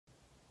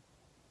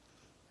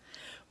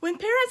When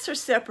parents are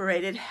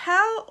separated,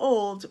 how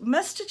old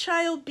must a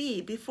child be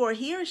before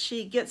he or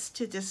she gets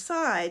to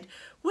decide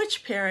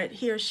which parent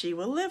he or she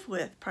will live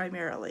with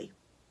primarily?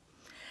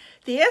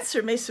 The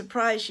answer may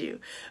surprise you.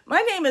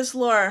 My name is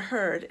Laura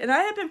Hurd, and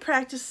I have been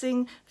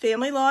practicing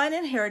family law and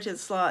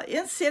inheritance law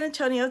in San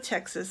Antonio,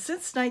 Texas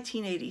since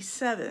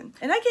 1987.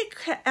 And I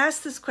get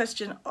asked this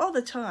question all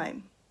the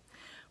time.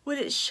 Would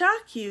it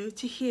shock you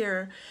to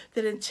hear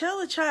that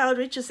until a child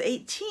reaches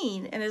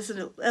 18 and is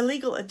a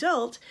legal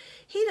adult,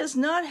 he does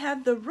not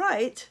have the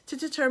right to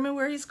determine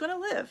where he's going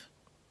to live?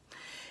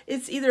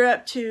 It's either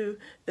up to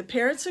the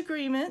parents'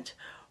 agreement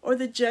or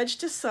the judge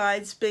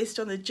decides based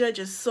on the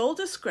judge's sole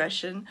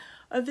discretion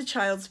of the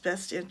child's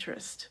best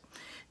interest.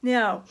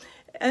 Now,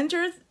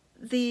 under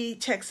the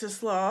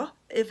Texas law,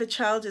 if a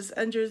child is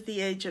under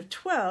the age of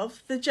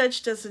 12, the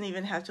judge doesn't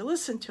even have to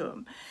listen to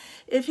him.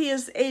 If he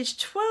is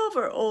age 12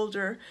 or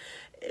older,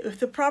 if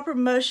the proper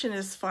motion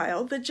is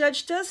filed, the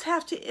judge does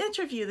have to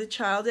interview the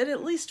child and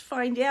at least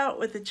find out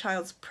what the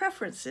child's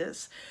preference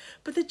is.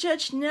 But the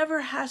judge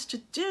never has to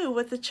do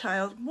what the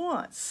child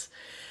wants.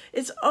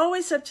 It's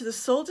always up to the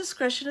sole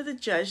discretion of the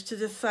judge to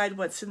decide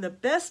what's in the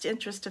best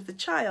interest of the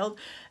child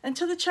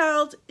until the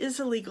child is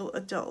a legal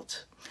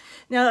adult.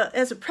 Now,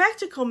 as a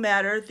practical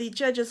matter, the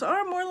judges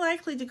are more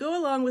likely to go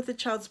along with the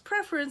child's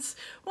preference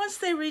once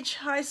they reach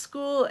high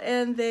school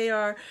and they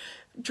are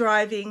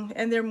driving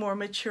and they're more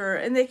mature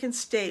and they can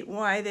state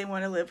why they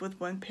want to live with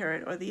one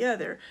parent or the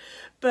other.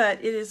 But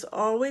it is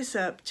always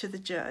up to the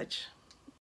judge.